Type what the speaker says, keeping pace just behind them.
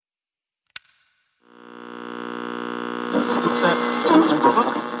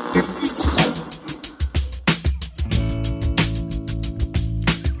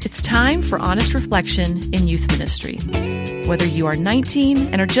for honest reflection in youth ministry. Whether you are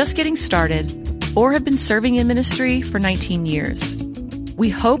 19 and are just getting started, or have been serving in ministry for 19 years, we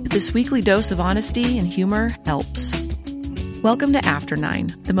hope this weekly dose of honesty and humor helps. Welcome to After 9,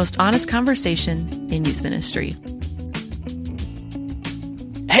 the most honest conversation in youth ministry.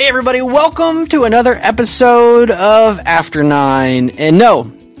 Hey everybody, welcome to another episode of After 9. And no,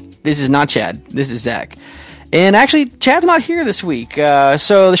 this is not Chad, this is Zach. And actually, Chad's not here this week.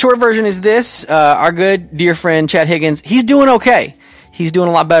 So the short version is this. Our good dear friend Chad Higgins, he's doing okay. He's doing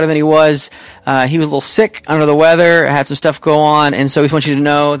a lot better than he was. He was a little sick, under the weather, had some stuff go on, and so we just want you to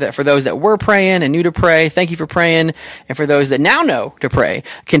know that for those that were praying and new to pray, thank you for praying, and for those that now know to pray,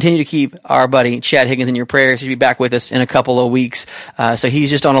 continue to keep our buddy Chad Higgins in your prayers. He'll be back with us in a couple of weeks. So he's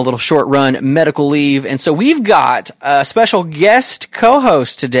just on a little short-run medical leave, and so we've got a special guest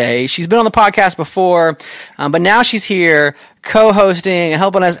co-host today. She's been on the podcast before, but now she's here co-hosting and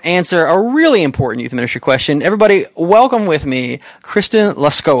helping us answer a really important youth ministry question. Everybody, welcome with me, Kristen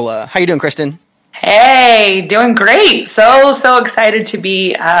Lascola. How you doing, Kristen? Hey, doing great. So excited to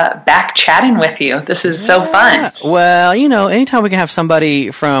be back chatting with you. This is so fun. Well, you know, anytime we can have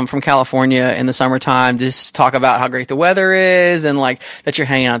somebody from California in the summertime just talk about how great the weather is and like that you're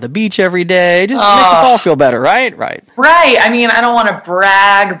hanging out at the beach every day, it just makes us all feel better, right? Right. I mean, I don't want to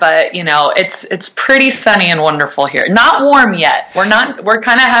brag, but you know, it's pretty sunny and wonderful here. Not warm yet. We're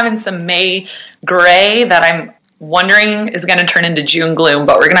kind of having some May gray that I'm wondering is going to turn into June gloom,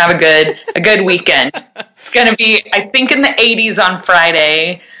 but we're going to have a good weekend. It's going to be, I think, in the 80s on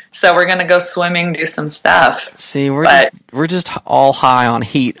Friday. So we're going to go swimming, do some stuff. See, we're just all high on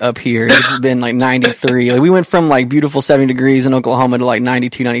heat up here. It's been like 93. Like, we went from like beautiful 70 degrees in Oklahoma to like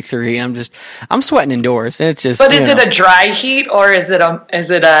 92, 93. I'm sweating indoors. It's just. But is it a dry heat or is it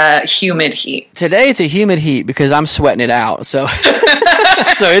a humid heat? Today it's a humid heat because I'm sweating it out. So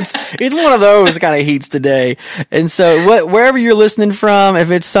so it's one of those kind of heats today. And so wherever you're listening from,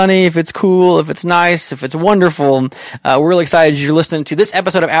 if it's sunny, if it's cool, if it's nice, if it's wonderful, we're really excited you're listening to this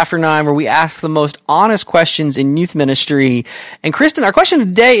episode of After 9, where we ask the most honest questions in youth ministry. And Kristen, our question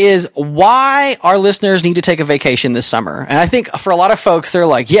today is why our listeners need to take a vacation this summer. And I think for a lot of folks, they're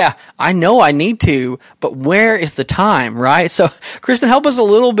like, yeah, I know I need to, but where is the time, right? So Kristen, help us a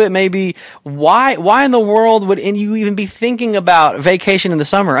little bit maybe. Why in the world would you even be thinking about vacation in the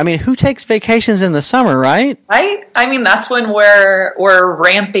summer? I mean, who takes vacations in the summer, right? Right? I mean, that's when we're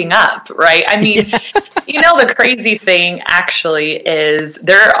ramping up, right? I mean, you know, the crazy thing actually is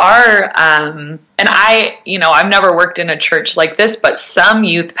there are, and I've never worked in a church like this, but some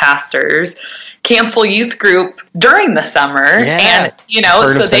youth pastors cancel youth group during the summer. Yeah, and, you know,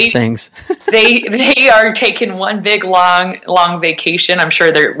 so they are taking one big long vacation. I'm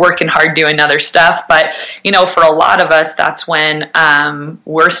sure they're working hard doing other stuff, but, you know, for a lot of us, that's when,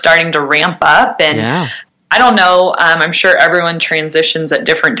 we're starting to ramp up and, yeah. I don't know. I'm sure everyone transitions at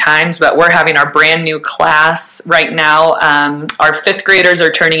different times, but we're having our brand new class right now. Our 5th graders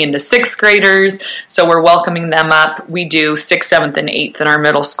are turning into 6th graders, so we're welcoming them up. We do 6th, 7th, and 8th in our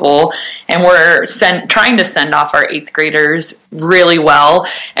middle school, and we're trying to send off our 8th graders really well.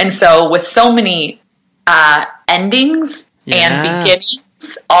 And so with so many endings and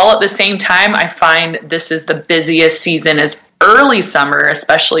beginnings all at the same time, I find this is the busiest season as early summer,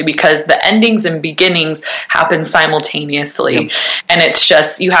 especially because the endings and beginnings happen simultaneously. Yep. And it's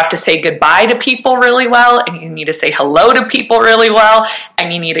just, you have to say goodbye to people really well, and you need to say hello to people really well,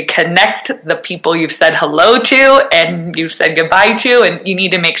 and you need to connect the people you've said hello to and you've said goodbye to, and you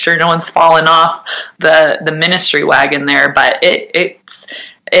need to make sure no one's fallen off the ministry wagon there. But it's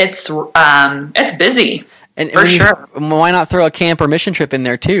busy. And sure. Why not throw a camp or mission trip in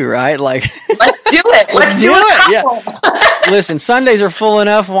there too, right? Like, let's do it. Let's do it. Yeah. Listen, Sundays are full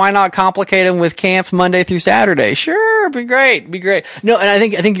enough. Why not complicate them with camps Monday through Saturday? Sure, be great. No, and I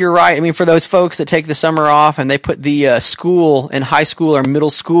think you're right. I mean, for those folks that take the summer off and they put the school and high school or middle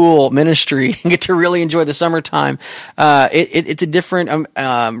school ministry and get to really enjoy the summertime, it's a different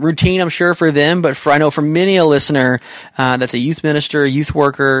routine, I'm sure, for them. But I know for many a listener that's a youth minister, youth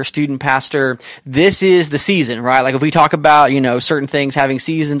worker, student pastor, this is the season, right? Like if we talk about, you know, certain things having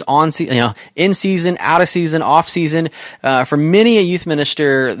seasons in season, out of season, off season, for many a youth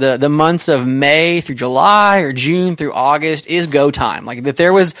minister, the months of May through July or June through August is go time. Like if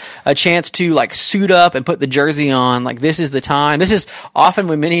there was a chance to like suit up and put the jersey on, like this is the time. This is often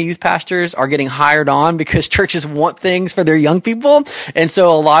when many youth pastors are getting hired on because churches want things for their young people. And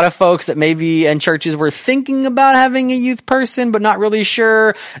so a lot of folks that maybe in churches were thinking about having a youth person, but not really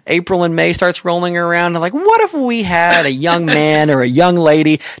sure, April and May starts rolling around and like, what if we had a young man or a young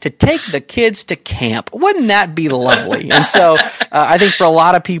lady to take the kids to camp. Wouldn't that be lovely? And so I think for a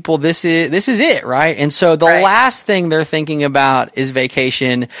lot of people, this is it, right? And so the last thing they're thinking about is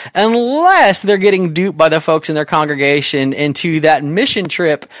vacation, unless they're getting duped by the folks in their congregation into that mission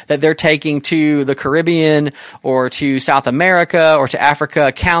trip that they're taking to the Caribbean or to South America or to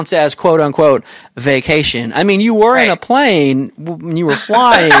Africa counts as quote unquote vacation. I mean, you were in a plane when you were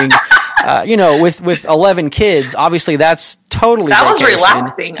flying. With 11 kids, obviously that's totally that vacation. Was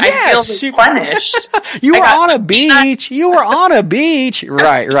relaxing. Yeah, I feel replenished. You were on a beach. You were on a beach.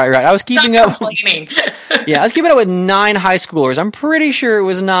 Right. I was keeping up. I was keeping up with 9 high schoolers. I'm pretty sure it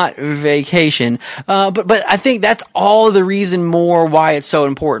was not vacation. But I think that's all the reason more why it's so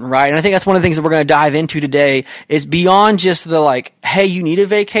important, right? And I think that's one of the things that we're going to dive into today is beyond just the like, hey, you need a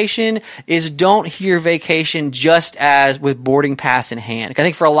vacation, is don't hear vacation just as with boarding pass in hand. I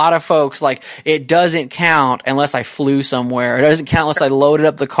think for a lot of folks, like, it doesn't count unless I flew somewhere. It doesn't count unless I loaded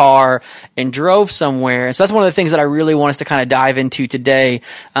up the car and drove somewhere. And so that's one of the things that I really want us to kind of dive into today.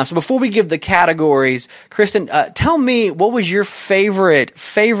 So before we give the categories, Kristen, tell me, what was your favorite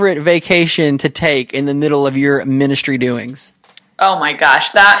vacation to take in the middle of your ministry doings? Oh my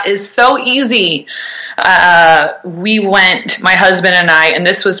gosh, that is so easy. We went, my husband and I, and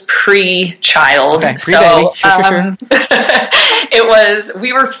this was pre-child. Okay, pre-baby. Sure.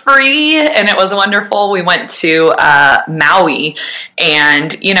 We were free and it was wonderful. We went to Maui,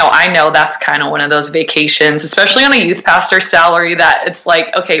 and I know that's kind of one of those vacations, especially on a youth pastor salary, that it's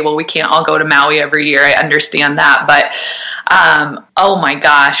like, okay, well, we can't all go to Maui every year. I understand that, but oh my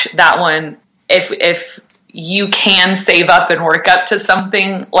gosh, that one, if you can save up and work up to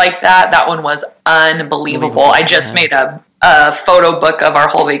something like that, that one was unbelievable. I just made a photo book of our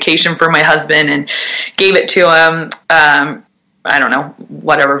whole vacation for my husband and gave it to him. I don't know,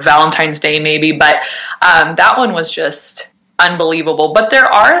 whatever, Valentine's Day maybe, but that one was just unbelievable. But there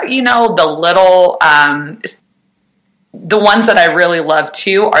are, the little, the ones that I really love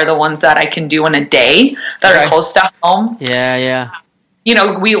too are the ones that I can do in a day that are close to home. Yeah.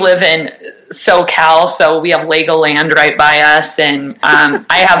 We live in SoCal, so we have Legoland right by us, and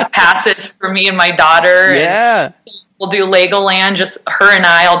I have passes for me and my daughter. Yeah. And we'll do Legoland, just her and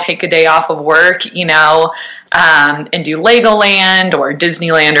I'll take a day off of work, and do Legoland or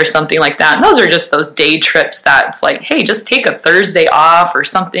Disneyland or something like that. And those are just those day trips that's like, hey, just take a Thursday off or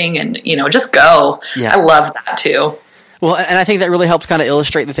something and, just go. Yeah. I love that too. Well, and I think that really helps kind of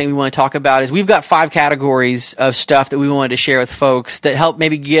illustrate the thing we want to talk about is we've got 5 categories of stuff that we wanted to share with folks that help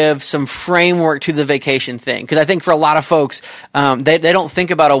maybe give some framework to the vacation thing. Because I think for a lot of folks, they don't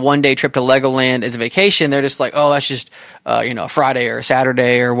think about a one-day trip to Legoland as a vacation. They're just like, oh, that's just, a Friday or a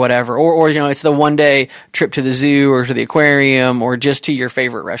Saturday or whatever. Or it's the one-day trip to the zoo or to the aquarium or just to your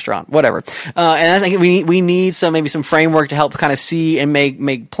favorite restaurant, whatever. And I think we need maybe some framework to help kind of see and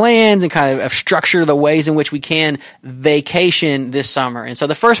make plans and kind of structure the ways in which we can vacation this summer. And so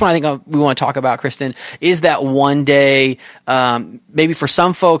the first one I think we want to talk about, Kristen, is that one day, maybe for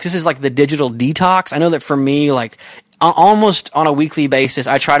some folks, this is like the digital detox. I know that for me, like, almost on a weekly basis,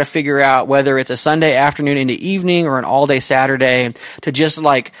 I try to figure out whether it's a Sunday afternoon into evening or an all-day Saturday to just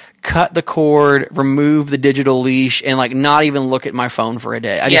like cut the cord, remove the digital leash, and like not even look at my phone for a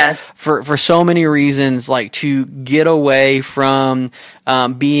day. For so many reasons, like to get away from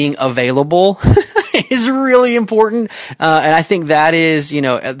being available is really important. And I think that is,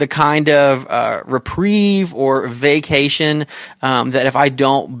 the kind of reprieve or vacation that if I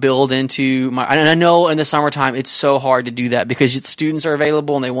don't build into my, and I know in the summertime it's so hard to do that because students are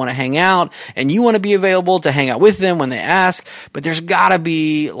available and they want to hang out and you want to be available to hang out with them when they ask, but there's gotta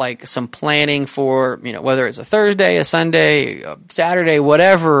be like some planning for, whether it's a Thursday, a Sunday, a Saturday,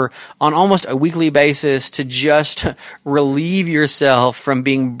 whatever, on almost a weekly basis to just relieve yourself from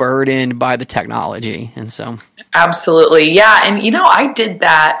being burdened by the technology. And so. Absolutely. Yeah. And, I did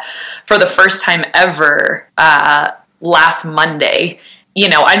that for the first time ever last Monday.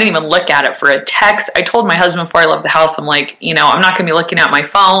 I didn't even look at it for a text. I told my husband before I left the house, I'm like, I'm not going to be looking at my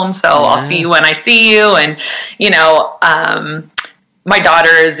phone, so I'll see you when I see you. And, my daughter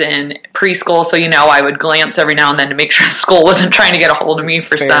is in preschool, so, I would glance every now and then to make sure school wasn't trying to get a hold of me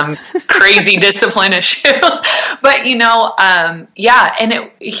for some crazy discipline issue. But,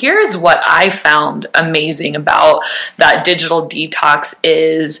 here's what I found amazing about that digital detox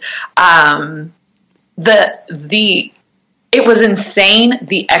is it was insane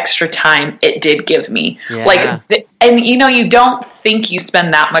the extra time it did give me. Yeah. You don't think you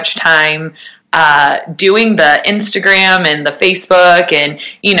spend that much time doing the Instagram and the Facebook and,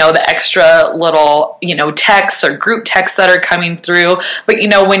 the extra little, texts or group texts that are coming through. But,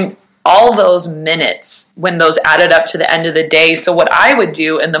 all those minutes when those added up to the end of the day. So what I would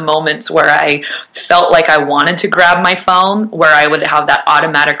do in the moments where I felt like I wanted to grab my phone, where I would have that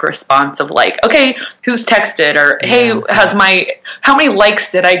automatic response of like, okay, who's texted, or hey, how many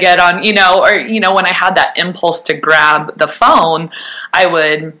likes did I get on, or, when I had that impulse to grab the phone, I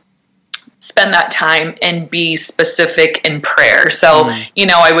would spend that time and be specific in prayer. So,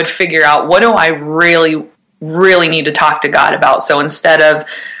 I would figure out, what do I really, really need to talk to God about? So instead of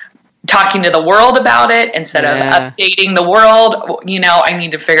talking to the world about it, instead of updating the world, I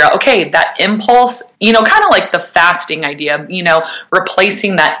need to figure out, okay, that impulse, kind of like the fasting idea,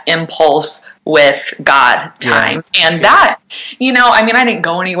 replacing that impulse with God time. And that, I didn't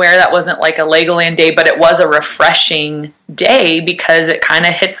go anywhere. That wasn't like a Legoland day, but it was a refreshing day because it kind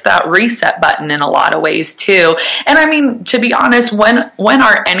of hits that reset button in a lot of ways too. And to be honest, when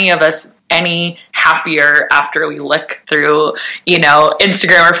are any of us any happier after we look through,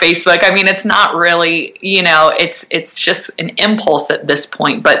 Instagram or Facebook? It's not really, it's just an impulse at this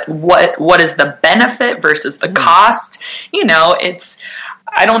point, but what is the benefit versus the cost?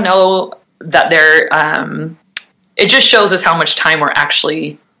 I don't know that it just shows us how much time we're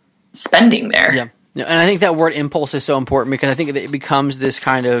actually spending there. Yeah. And I think that word impulse is so important because I think it becomes this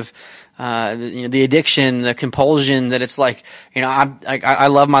kind of, the addiction, the compulsion that it's like, I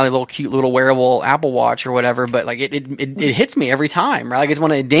love my cute little wearable Apple Watch or whatever, but like it hits me every time, right? Like it's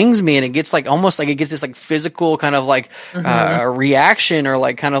when it dings me and it gets like almost like it gets this like physical kind of like reaction, or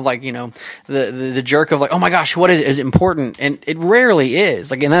like kind of like, the jerk of like, oh my gosh, what is important? And it rarely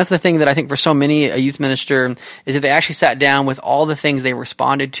is. Like, and that's the thing that I think for so many a youth minister is that they actually sat down with all the things they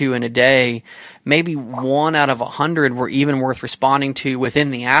responded to in a day. Maybe 1 out of 100 were even worth responding to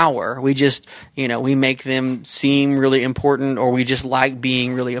within the hour. We just, we make them seem really important, or we just like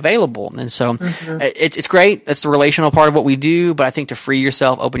being really available. And so it's great. That's the relational part of what we do. But I think to free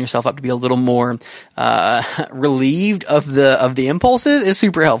yourself, open yourself up to be a little more relieved of the impulses is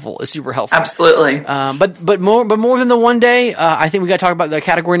super helpful. It's super helpful. Absolutely. But more than the one day, I think we got to talk about the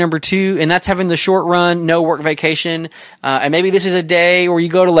category number 2, and that's having the short run, no work vacation. And maybe this is a day where you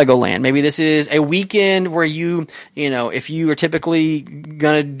go to Legoland. Maybe this is a weekend where if you are typically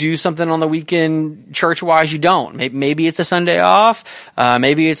going to do something on the weekend church-wise, you don't. Maybe it's a Sunday off.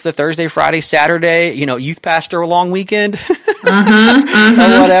 Maybe it's the Thursday, Friday, Saturday, youth pastor long weekend or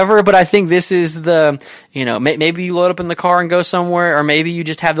whatever. But I think this is the, maybe you load up in the car and go somewhere, or maybe you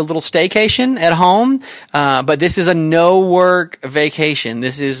just have the little staycation at home. But this is a no work vacation.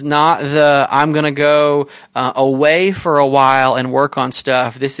 This is not the, I'm going to go away for a while and work on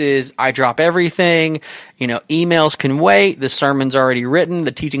stuff. This is, I drop everything. Emails can wait. The sermon's already written.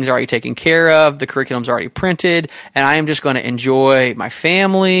 The teaching's already taken care of. The curriculum's already printed. And I am just going to enjoy my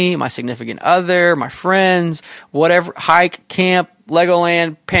family, my significant other, my friends, whatever, hike, camp,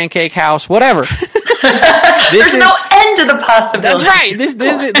 Legoland, pancake house, whatever. There's no end to the possibility. That's right.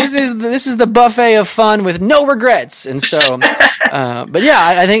 This is the buffet of fun with no regrets. And so, but yeah,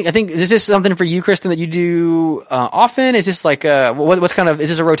 I think this is something for you, Kristen, that you do often. Is this like what's kind of, is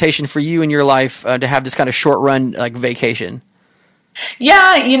this a rotation for you in your life to have this kind of short run like vacation? Yeah,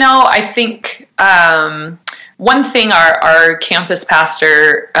 I think one thing our campus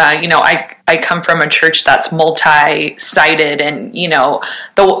pastor, I come from a church that's multi-sited, and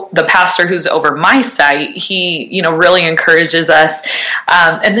the pastor who's over my site, he really encourages us,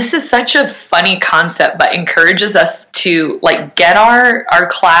 and this is such a funny concept, but encourages us to like get our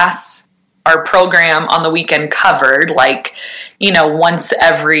class, our program on the weekend covered, like once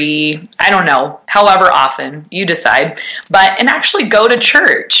every, I don't know, however often you decide, and actually go to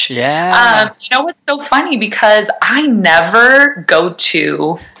church. Yeah. It's so funny because I never go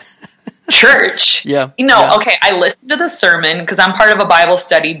to church. Yeah. Okay, I listen to the sermon because I'm part of a Bible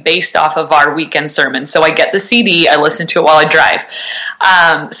study based off of our weekend sermon. So I get the CD, I listen to it while I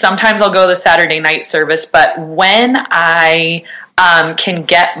drive. Sometimes I'll go to the Saturday night service, but when I can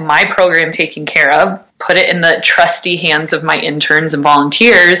get my program taken care of, put it in the trusty hands of my interns and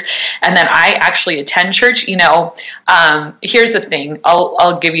volunteers, and then I actually attend church. Here's the thing.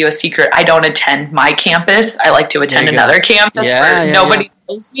 I'll give you a secret. I don't attend my campus. I like to attend another campus where nobody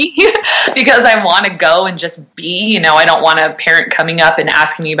knows me because I want to go and just be, I don't want a parent coming up and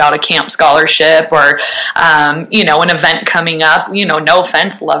asking me about a camp scholarship or, an event coming up. No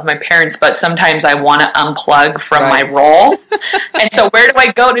offense, love my parents, but sometimes I want to unplug from my role. And so where do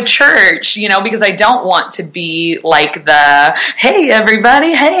I go to church? Because I don't want to be like the, hey,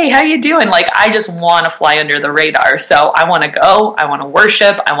 everybody, hey, how you doing? Like, I just want to fly under the radar. So I want to go, I want to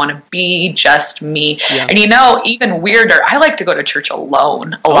worship, I want to be just me. Yeah. And even weirder, I like to go to church alone.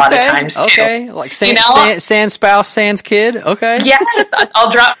 alone a lot of times too. Okay, like sans spouse, sans kid. Okay. Yes,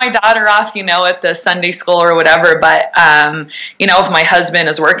 I'll drop my daughter off, at the Sunday school or whatever. But if my husband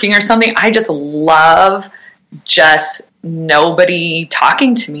is working or something, I just love just nobody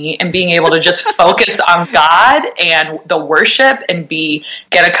talking to me and being able to just focus on God and the worship and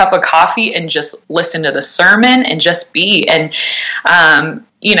get a cup of coffee and just listen to the sermon and just be. And,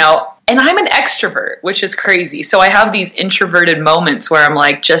 and I'm an extrovert, which is crazy. So I have these introverted moments where I'm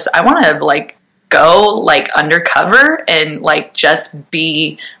like, I want to go undercover and just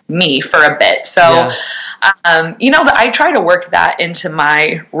be me for a bit. So, I try to work that into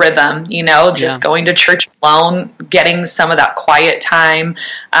my rhythm, going to church alone, getting some of that quiet time.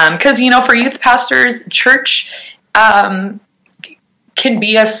 Cause for youth pastors, church, can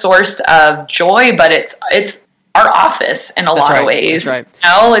be a source of joy, but it's our office in a lot of ways. That's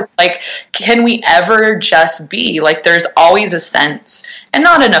right. It's like, can we ever just be there's always a sense, and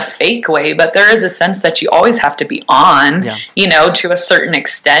not in a fake way, but there is a sense that you always have to be on, to a certain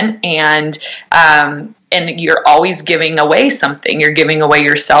extent. And you're always giving away something. You're giving away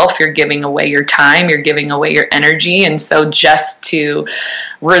yourself. You're giving away your time. You're giving away your energy. And so just to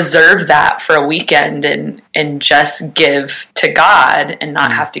reserve that for a weekend and just give to God and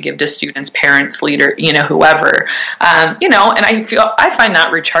not have to give to students, parents, leader, whoever, and I find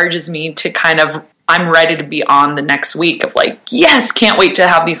that recharges me to I'm ready to be on the next week of yes, can't wait to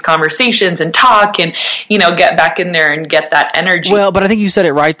have these conversations and talk and, get back in there and get that energy. Well, but I think you said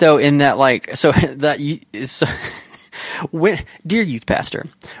it right though, in that dear youth pastor,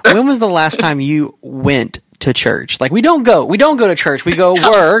 when was the last time you went to church? We don't go to church. We go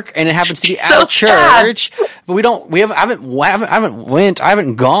work, and it happens to be at church. But I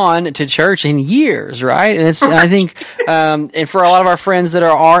haven't gone to church in years, right? And I think, and for a lot of our friends that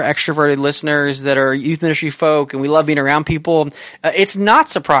are extroverted listeners that are youth ministry folk, and we love being around people, it's not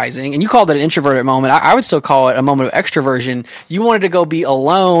surprising. And you called it an introverted moment. I would still call it a moment of extroversion. You wanted to go be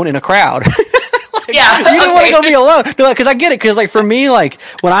alone in a crowd. Yeah, you didn't want to go be alone. No, because I get it. Because for me,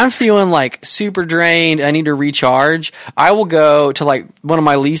 when I'm feeling super drained, I need to recharge. I will go to one of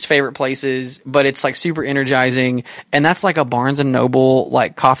my least favorite places, but it's super energizing, and that's a Barnes and Noble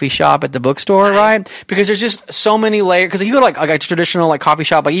coffee shop at the bookstore, right? Because there's just so many layers. Because you go to a traditional coffee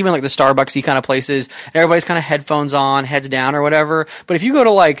shop, even the Starbucksy kind of places, and everybody's kind of headphones on, heads down, or whatever. But if you go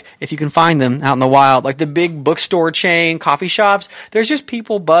to if you can find them out in the wild, the big bookstore chain coffee shops, there's just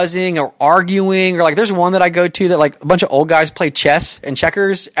people buzzing or arguing. Or there's one that I go to that a bunch of old guys play chess and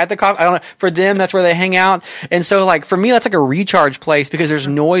checkers at the coffee. I don't know. For them, that's where they hang out. And so for me, that's a recharge place because there's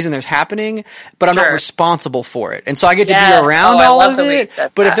noise and there's happening, but I'm not responsible for it. And so I get to be around all of it.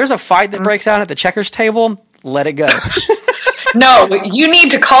 But if there's a fight that breaks out at the checkers table, let it go. No, you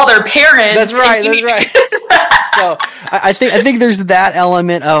need to call their parents. That's right. That's right. So I think there's that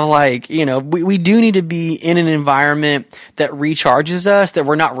element of we do need to be in an environment that recharges us, that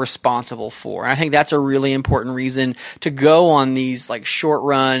we're not responsible for. And I think that's a really important reason to go on these short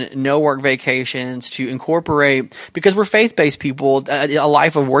run, no work vacations, to incorporate, because we're faith-based people, a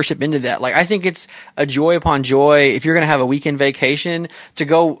life of worship into that. I think it's a joy upon joy if you're going to have a weekend vacation to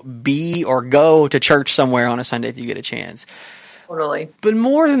go to church somewhere on a Sunday if you get a chance. Totally. But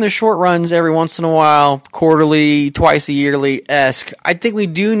more than the short runs every once in a while, quarterly, twice a yearly-esque, I think we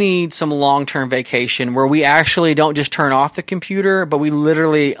do need some long-term vacation where we actually don't just turn off the computer, but we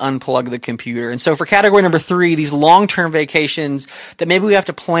literally unplug the computer. And so for category number 3, these long-term vacations that maybe we have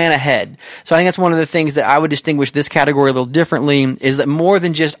to plan ahead. So I think that's one of the things that I would distinguish this category a little differently, is that more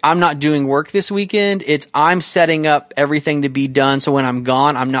than just I'm not doing work this weekend, it's I'm setting up everything to be done so when I'm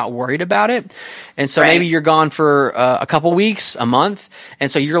gone, I'm not worried about it. And so maybe you're gone for a couple weeks, a month, and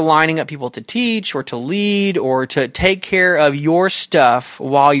so you're lining up people to teach or to lead or to take care of your stuff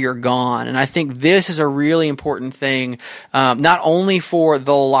while you're gone. And I think this is a really important thing, not only for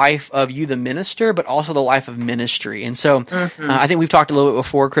the life of you, the minister, but also the life of ministry. And so I think we've talked a little bit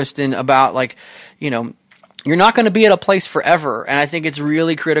before, Kristen, about you're not going to be at a place forever. And I think it's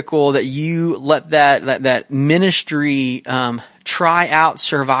really critical that you let that ministry try out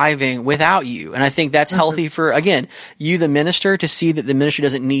surviving without you. And I think that's healthy for, again, you, the minister, to see that the ministry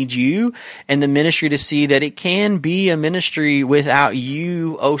doesn't need you, and the ministry to see that it can be a ministry without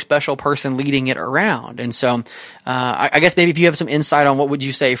you, special person leading it around. And so I guess maybe if you have some insight on what would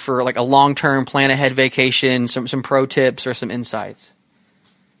you say for a long-term plan ahead vacation, some pro tips or some insights.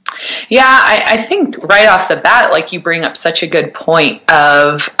 Yeah, I think right off the bat, like you bring up such a good point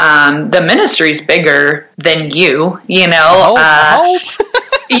of the ministry's bigger than you know.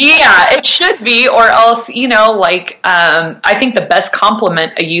 Yeah, it should be, or else, I think the best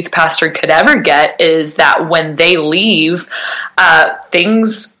compliment a youth pastor could ever get is that when they leave,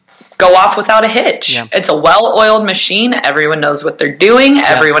 things go off without a hitch. Yeah. It's a well-oiled machine. Everyone knows what they're doing. Yeah.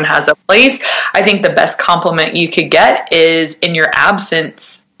 Everyone has a place. I think the best compliment you could get is in your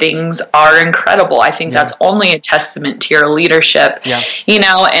absence, things are incredible. I think that's only a testament to your leadership,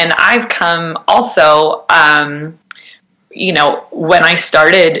 and I've come also, when I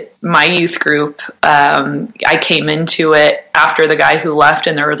started my youth group, I came into it after the guy who left,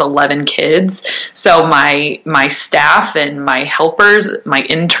 and there was 11 kids. So my staff and my helpers, my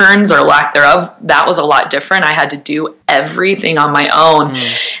interns or lack thereof, that was a lot different. I had to do everything on my own.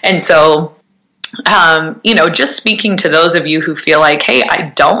 And so, just speaking to those of you who feel like, hey,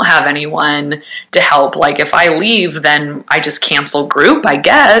 I don't have anyone to help. Like if I leave, then I just cancel group, I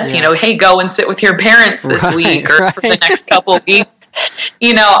guess, hey, go and sit with your parents this week or for the next couple of weeks.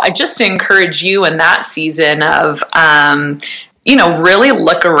 I just encourage you in that season of, really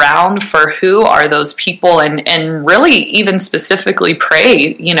look around for who are those people and really even specifically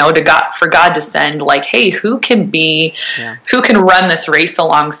pray, to God, for God to send like, hey, who can run this race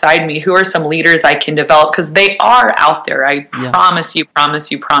alongside me? Who are some leaders I can develop? Because they are out there. I promise you,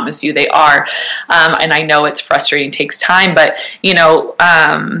 they are. And I know it's frustrating, takes time, but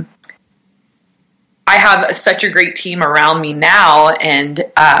I have such a great team around me now, and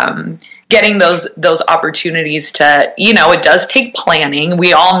getting those opportunities to, it does take planning.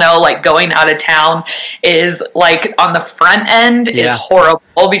 We all know like going out of town is like on the front end is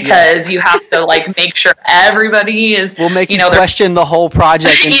horrible because you have to like make sure everybody is. We'll make you question the whole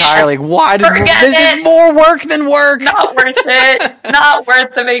project entirely. Why did this is more work than work? Not worth it. Not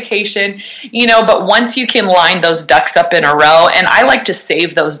worth the vacation. But once you can line those ducks up in a row, and I like to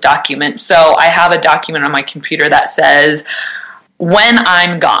save those documents. So I have a document on my computer that says, when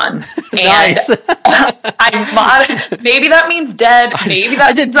I'm gone. And maybe that means dead. Maybe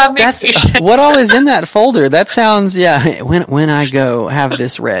that means I'm vacation. What all is in that folder? That sounds, when I go, have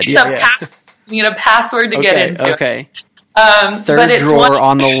this read. Password to get into. Okay. Third drawer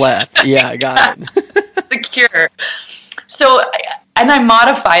on the left. Yeah, I got it. Secure. So, and I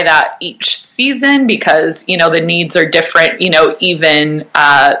modify that each season because, the needs are different, even,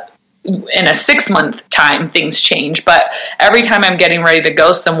 in a 6-month time, things change. But every time I'm getting ready to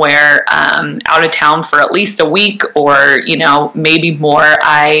go somewhere out of town for at least a week or, maybe more,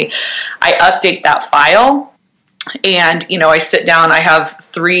 I update that file. And, I sit down, I have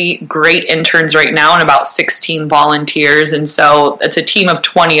 3 great interns right now and about 16 volunteers. And so it's a team of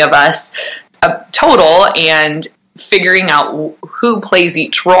 20 of us total, and figuring out who plays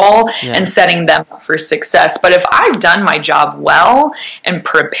each role and setting them up for success. But if I've done my job well and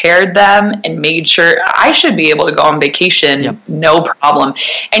prepared them and made sure, I should be able to go on vacation, no problem.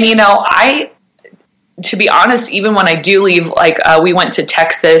 And, to be honest, even when I do leave, like we went to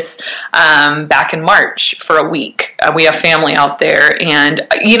Texas back in March for a week. We have family out there, and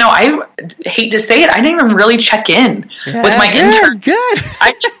I hate to say it, I didn't even really check in with my intern. Good.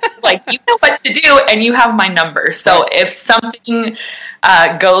 I just like, you know what to do, and you have my number. So if something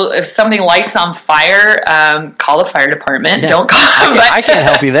lights on fire, call the fire department. Don't call. I can't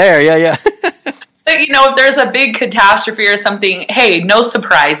help you there. Yeah. If there's a big catastrophe or something, hey, no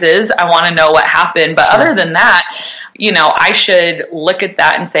surprises. I want to know what happened. But other than that, I should look at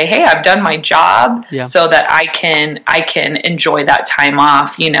that and say, hey, I've done my job so that I can enjoy that time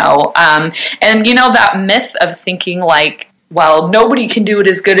off, and that myth of thinking like, well, nobody can do it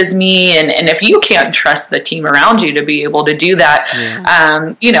as good as me. And if you can't trust the team around you to be able to do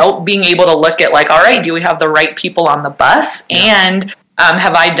that, being able to look at like, all right, do we have the right people on the bus? And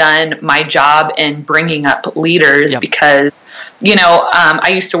have I done my job in bringing up leaders? Because,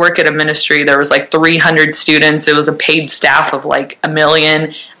 I used to work at a ministry. There was like 300 students. It was a paid staff of like 1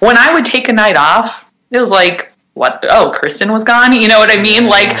 million. When I would take a night off, it was like, what? Oh, Kristen was gone. You know what I mean?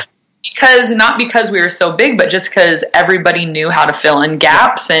 Like, not because we were so big, but just because everybody knew how to fill in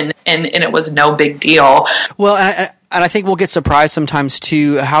gaps and it was no big deal. Well, and I think we'll get surprised sometimes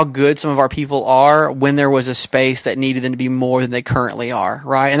too how good some of our people are when there was a space that needed them to be more than they currently are,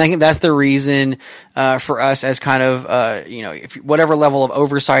 right? And I think that's the reason for us as kind of if whatever level of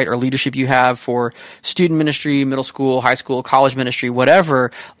oversight or leadership you have for student ministry, middle school, high school, college ministry,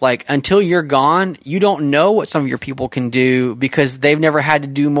 whatever, like until you're gone, you don't know what some of your people can do because they've never had to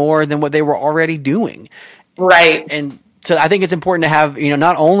do more than what they were already doing. Right. And So I think it's important to have,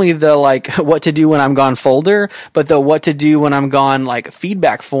 not only the like what to do when I'm gone folder, but the what to do when I'm gone like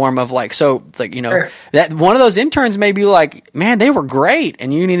feedback form of like, so like, Sure. that one of those interns may be like, man, they were great.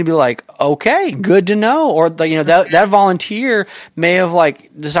 And you need to be like, okay, good to know. Or that volunteer may have like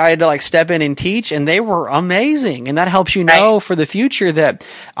decided to like step in and teach and they were amazing. And that helps you know for the future that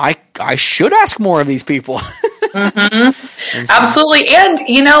I should ask more of these people. Mm-hmm. Absolutely. And,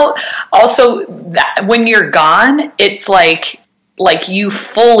 also that when you're gone, it's like you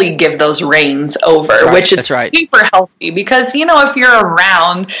fully give those reins over, which is super healthy because, if you're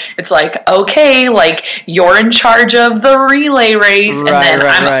around, it's like, okay, like you're in charge of the relay race and then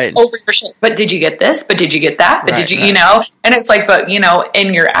I'm over your shit. But did you get this? But did you get that? But did you, and it's like, but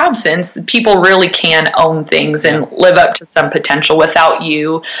in your absence, people really can own things and live up to some potential without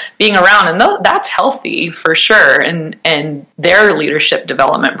you being around. And that's healthy for sure. And their leadership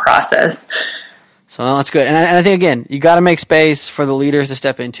development process. So that's good. And I think, again, you got to make space for the leaders to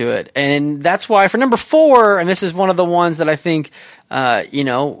step into it. And that's why for number 4, and this is one of the ones that I think,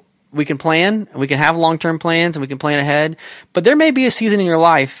 we can plan, and we can have long-term plans, and we can plan ahead. But there may be a season in your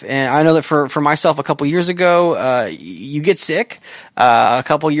life, and I know that for myself a couple years ago, you get sick. A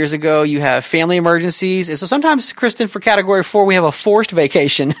couple years ago, you have family emergencies. And so sometimes, Kristen, for category 4, we have a forced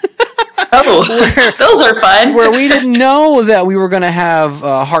vacation. Oh, those are fun. Where we didn't know that we were going to have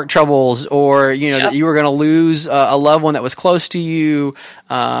heart troubles or, that you were going to lose a loved one that was close to you.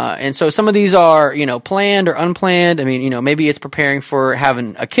 And so some of these are, planned or unplanned. I mean, maybe it's preparing for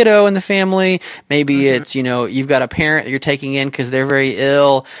having a kiddo in the family. Maybe it's, you've got a parent that you're taking in because they're very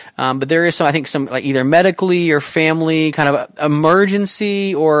ill. But there is some like either medically or family kind of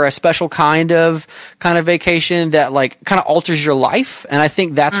emergency or a special kind of vacation that like kind of alters your life. And I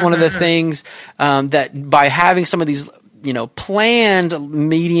think that's one of the things that by having some of these planned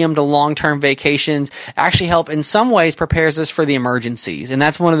medium to long-term vacations actually help in some ways prepares us for the emergencies. And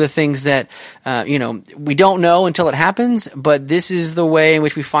that's one of the things that, we don't know until it happens, but this is the way in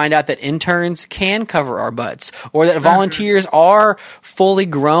which we find out that interns can cover our butts or that volunteers are fully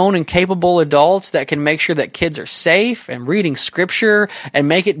grown and capable adults that can make sure that kids are safe and reading scripture and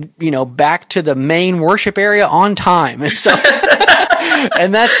make it, back to the main worship area on time. And so,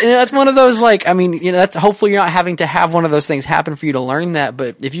 and that's one of those, like, I mean, that's hopefully you're not having to have one of those things happen for you to learn that.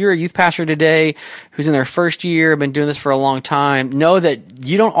 But if you're a youth pastor today who's in their first year, been doing this for a long time, know that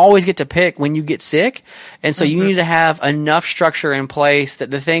you don't always get to pick when you get sick. And so you need to have enough structure in place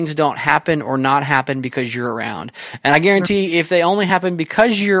that the things don't happen or not happen because you're around. And I guarantee if they only happen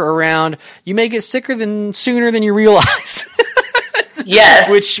because you're around, you may get sicker sooner than you realize. Yes.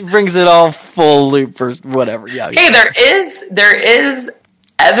 Which brings it all full loop for whatever. Yeah. Hey, there is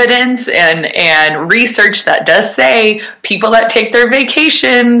evidence and research that does say people that take their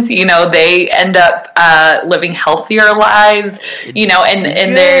vacations, they end up living healthier lives, and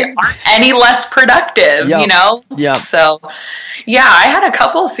they aren't any less productive, Yeah. So, yeah, I had a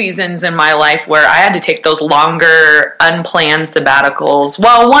couple seasons in my life where I had to take those longer, unplanned sabbaticals.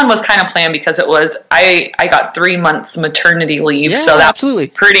 Well, one was kind of planned because I got 3 months maternity leave, so that's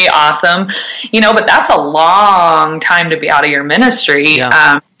pretty awesome, but that's a long time to be out of your ministry.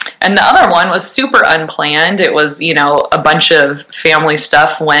 Yeah. And the other one was super unplanned. It was, a bunch of family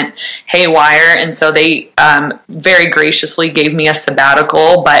stuff went haywire. And so they very graciously gave me a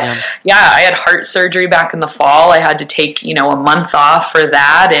sabbatical. But I had heart surgery back in the fall. I had to take, a month off for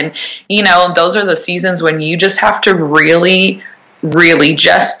that. And, those are the seasons when you just have to really, really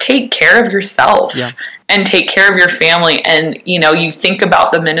just take care of yourself. Yeah. And take care of your family. And, you think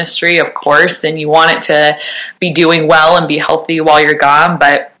about the ministry, of course, and you want it to be doing well and be healthy while you're gone.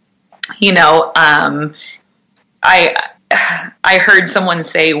 But, I heard someone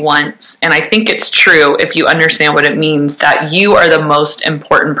say once, and I think it's true if you understand what it means, that you are the most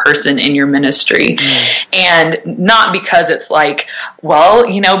important person in your ministry. And not because it's like, well,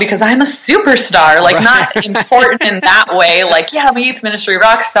 because I'm a superstar, like not important in that way. Like, yeah, I'm a youth ministry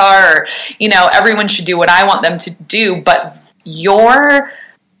rock star, or, everyone should do what I want them to do. But your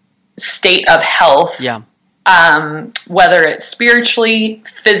state of health, whether it's spiritually,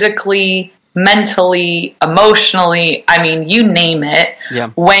 physically, mentally, emotionally, I mean, you name it.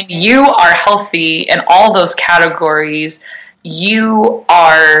 Yeah. When you are healthy in all those categories, you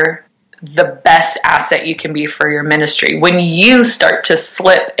are the best asset you can be for your ministry. When you start to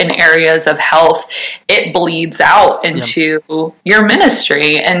slip in areas of health, it bleeds out into your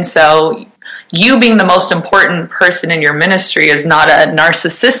ministry. And so you being the most important person in your ministry is not a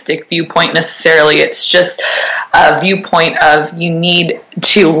narcissistic viewpoint necessarily. It's just a viewpoint of you need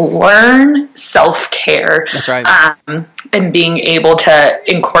to learn self-care. That's right. And being able to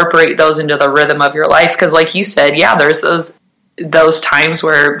incorporate those into the rhythm of your life. Because like you said, yeah, there's those times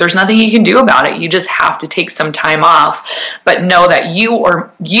where there's nothing you can do about it. You just have to take some time off, but know that you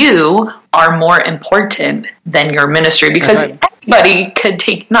are more important than your ministry, because anybody could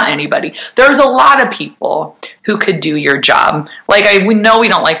not anybody. There's a lot of people who could do your job. Like we know we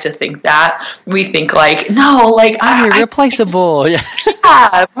don't like to think that. We think like, no, like I'm irreplaceable.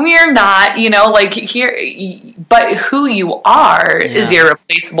 Yeah, we're not, like here, but who you are is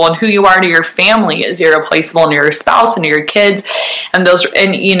irreplaceable, and who you are to your family is irreplaceable, and to your spouse and to your kids, and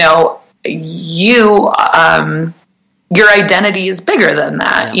your identity is bigger than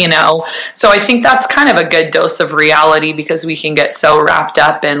that, So I think that's kind of a good dose of reality, because we can get so wrapped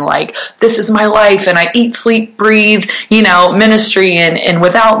up in like, this is my life and I eat, sleep, breathe, ministry, and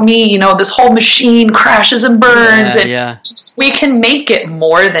without me, this whole machine crashes and burns. We can make it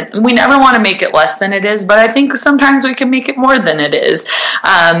more than, we never want to make it less than it is, but I think sometimes we can make it more than it is.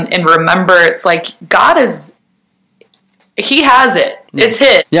 And remember, it's like God He has it. It's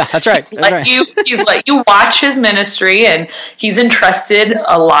his. Yeah, that's right. He's let you watch his ministry, and he's entrusted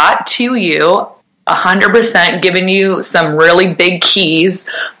a lot to you, 100%, giving you some really big keys.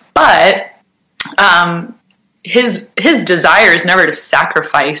 But his desire is never to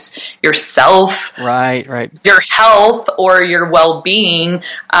sacrifice yourself, right, your health or your well-being,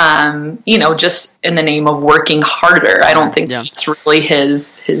 just in the name of working harder. I don't think that's really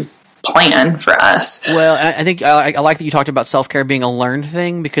his plan for us. Well, I think I like that you talked about self-care being a learned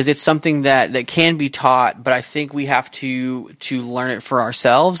thing, because it's something that can be taught, but I think we have to learn it for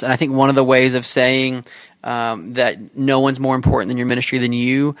ourselves. And I think one of the ways of saying that no one's more important than your ministry than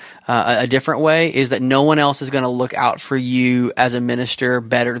you, a different way, is that no one else is going to look out for you as a minister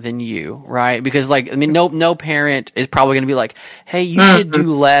better than you, right? Because no parent is probably going to be like, hey, you should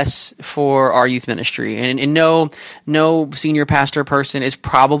do less for our youth ministry. And no senior pastor person is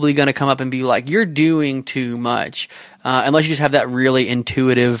probably going to come up and be like, you're doing too much. Unless you just have that really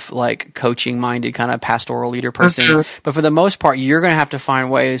intuitive, like coaching-minded kind of pastoral leader person. Mm-hmm. But for the most part, you're going to have to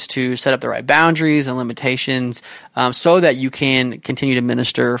find ways to set up the right boundaries and limitations, so that you can continue to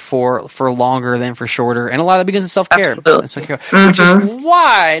minister for longer than for shorter. And a lot of that begins with self-care. Mm-hmm. Which is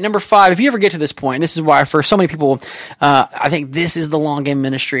why, number 5, if you ever get to this point, this is why for so many people, I think this is the long game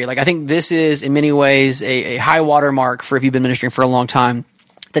ministry. Like, I think this is in many ways a high water mark for if you've been ministering for a long time,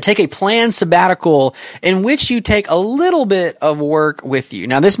 to take a planned sabbatical in which you take a little bit of work with you.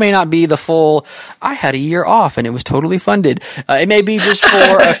 Now, this may not be the full, I had a year off and it was totally funded. It may be just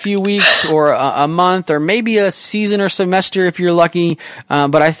for a few weeks or a month, or maybe a season or semester if you're lucky.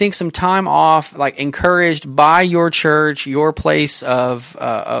 But I think some time off, like encouraged by your church, your place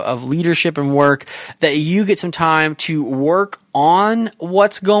of leadership and work, that you get some time to work on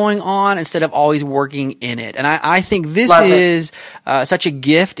what's going on instead of always working in it. And I think this is such a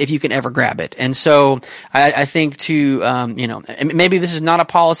gift if you can ever grab it. And so I think maybe this is not a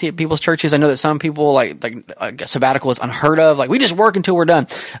policy at people's churches. I know that some people like a sabbatical is unheard of. Like, we just work until we're done.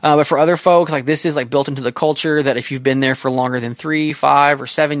 But for other folks, like, this is like built into the culture that if you've been there for longer than 3, 5, or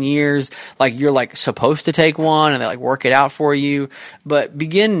 7 years, like, you're like supposed to take one, and they like work it out for you. But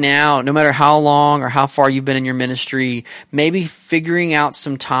begin now, no matter how long or how far you've been in your ministry, maybe figuring out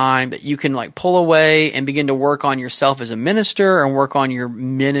some time that you can like pull away and begin to work on yourself as a minister and work on your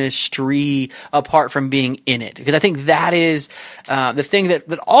ministry apart from being in it. Because I think that is the thing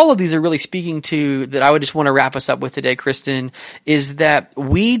that all of these are really speaking to, that I would just want to wrap us up with today, Kristen, is that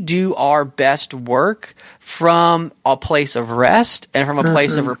we do our best work from a place of rest and from a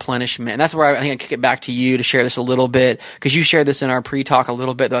place of replenishment. And that's where I think I kick it back to you to share this a little bit, because you shared this in our pre-talk a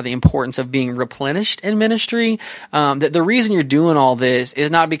little bit about the importance of being replenished in ministry. That the reason you're doing all this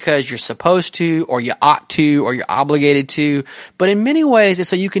is not because you're supposed to, or you ought to, or you're obligated to, but in many ways it's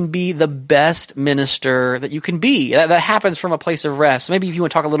so you can be the best minister that you can be. That happens from a place of rest. So maybe if you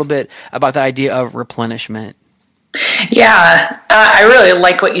want to talk a little bit about the idea of replenishment. Yeah, I really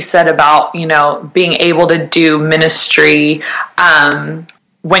like what you said about, being able to do ministry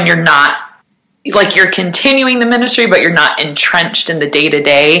when you're not, like, you're continuing the ministry, but you're not entrenched in the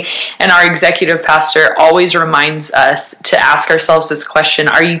day-to-day. And our executive pastor always reminds us to ask ourselves this question: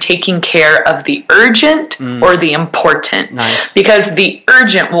 are you taking care of the urgent or the important? Nice. Because the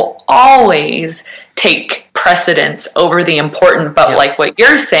urgent will always take precedence over the important. But like what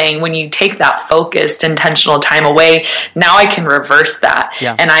you're saying, when you take that focused, intentional time away, now I can reverse that.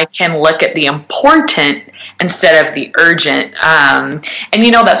 And I can look at the important instead of the urgent. And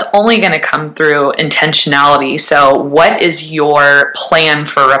that's only going to come through intentionality. So what is your plan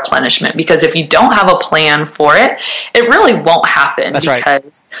for replenishment? Because if you don't have a plan for it, it really won't happen. That's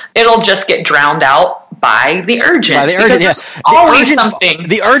because it'll just get drowned out by the urgent. By the urgent, yeah. Always something.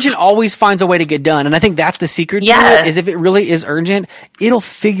 The urgent always finds a way to get done. And I think that's the secret to it, is if it really is urgent, it'll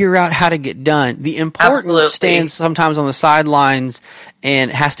figure out how to get done. The important stands sometimes on the sidelines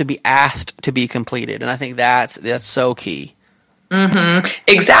and has to be asked to be completed. And I think that's so key. Mm-hmm.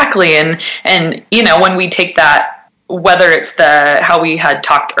 Exactly. And when we take that, whether it's how we had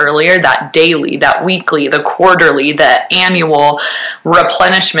talked earlier, that daily, that weekly, the quarterly, the annual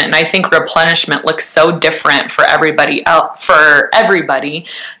replenishment. And I think replenishment looks so different for everybody else, our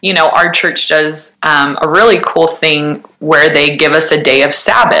church does a really cool thing where they give us a day of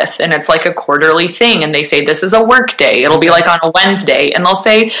Sabbath, and it's like a quarterly thing. And they say, this is a work day. It'll be like on a Wednesday. And they'll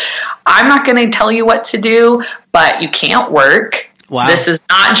say, I'm not going to tell you what to do, but you can't work. Wow. This is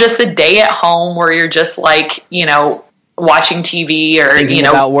not just a day at home where you're just like, watching TV or, thinking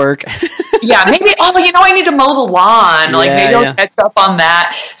about work. Yeah, maybe, I need to mow the lawn. Maybe I'll catch up on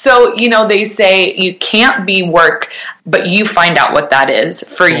that. So, they say you can't be work, but you find out what that is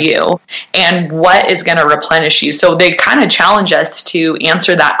for you and what is going to replenish you. So they kind of challenge us to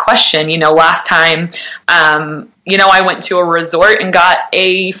answer that question. Last time, I went to a resort and got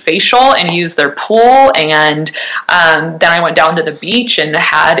a facial and used their pool. And then I went down to the beach and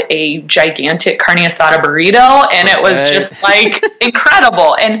had a gigantic carne asada burrito. And it was just like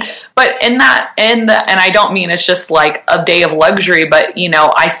incredible. But and I don't mean it's just like a day of luxury, but,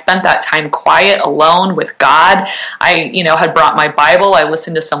 I spent that time quiet, alone with God. I, had brought my Bible. I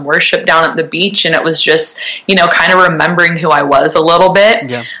listened to some worship down at the beach, and it was just, kind of remembering who I was a little bit.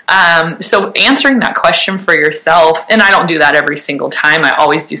 Yeah. So answering that question for yourself, and I don't do that every single time. I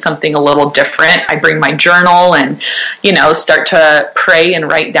always do something a little different. I bring my journal and, start to pray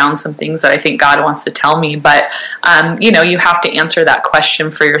and write down some things that I think God wants to tell me. But, you have to answer that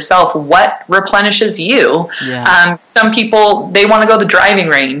question for yourself. What replenishes you? Yeah. Some people, they want to go to the driving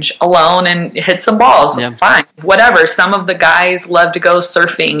range alone and hit some balls. Yeah. Fine, whatever. Some of the guys love to go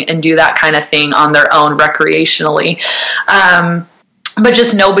surfing and do that kind of thing on their own recreationally. But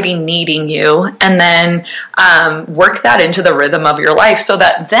just nobody needing you, and then work that into the rhythm of your life so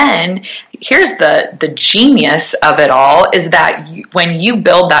that then, here's the genius of it all, is that when you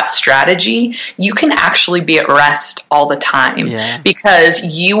build that strategy, you can actually be at rest all the time because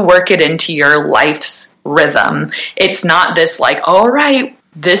you work it into your life's rhythm. It's not this like, all right,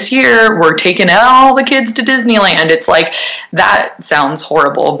 this year we're taking all the kids to Disneyland. It's like, that sounds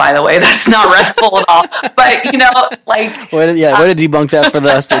horrible, by the way. That's not restful at all. But, way to debunk that for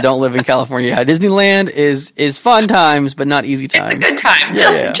us that don't live in California. Yeah, Disneyland is fun times, but not easy times. It's a good time.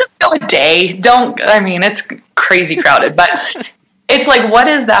 Just go a day. It's crazy crowded, but it's like, what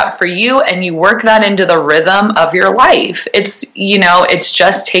is that for you? And you work that into the rhythm of your life. It's, it's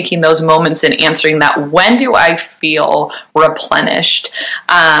just taking those moments and answering that. When do I feel replenished?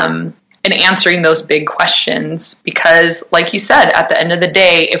 And answering those big questions, because like you said, at the end of the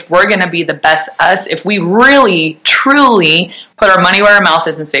day, if we're going to be the best us, if we really, truly put our money where our mouth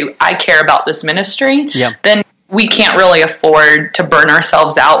is and say, I care about this ministry, then we can't really afford to burn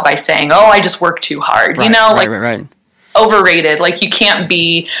ourselves out by saying, oh, I just work too hard. Right. Overrated. Like, you can't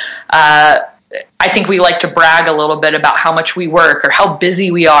be, I think we like to brag a little bit about how much we work or how busy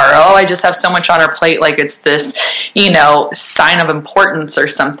we are. Oh, I just have so much on our plate. Like it's this, sign of importance or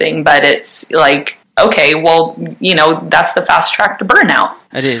something, but it's like, okay, well, that's the fast track to burnout.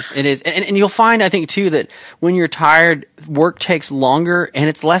 It is. And you'll find, I think, too, that when you're tired, work takes longer and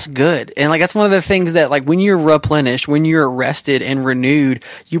it's less good. And, that's one of the things that, when you're replenished, when you're rested and renewed,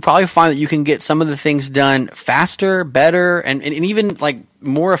 you probably find that you can get some of the things done faster, better, and even,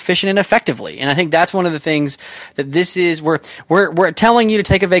 more efficient and effectively. And I think that's one of the things that this is, we're telling you to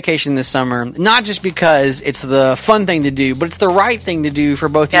take a vacation this summer, not just because it's the fun thing to do, but it's the right thing to do for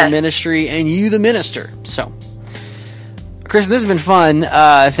both your ministry and you, the minister. So, Kristen, this has been fun.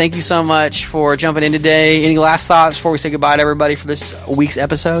 Thank you so much for jumping in today. Any last thoughts before we say goodbye to everybody for this week's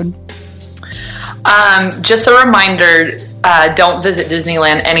episode? Just a reminder, don't visit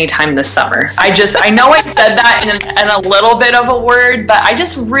Disneyland anytime this summer. I know I said that in a little bit of a word, but I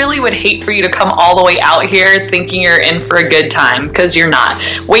just really would hate for you to come all the way out here thinking you're in for a good time, because you're not.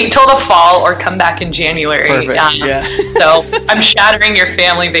 Wait till the fall or come back in January. Perfect. So I'm shattering your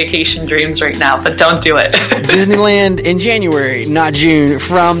family vacation dreams right now, but don't do it. Disneyland in January, not June,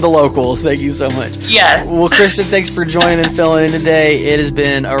 from the locals. Thank you so much. Yes. Well, Kristen, thanks for joining and filling in today. It has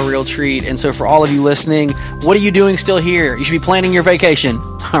been a real treat. And so for all of you listening, what are you doing still here? You should be planning your vacation.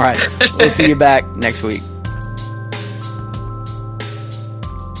 All right. We'll see you back next week.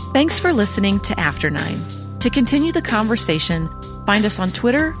 Thanks for listening to After 9. To continue the conversation, find us on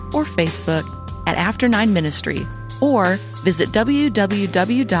Twitter or Facebook at After 9 Ministry, or visit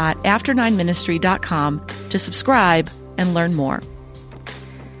www.after9ministry.com to subscribe and learn more.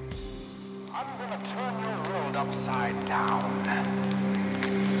 I'm going to turn your world upside down.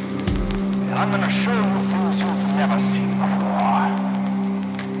 And I'm going to show you things you've never seen before.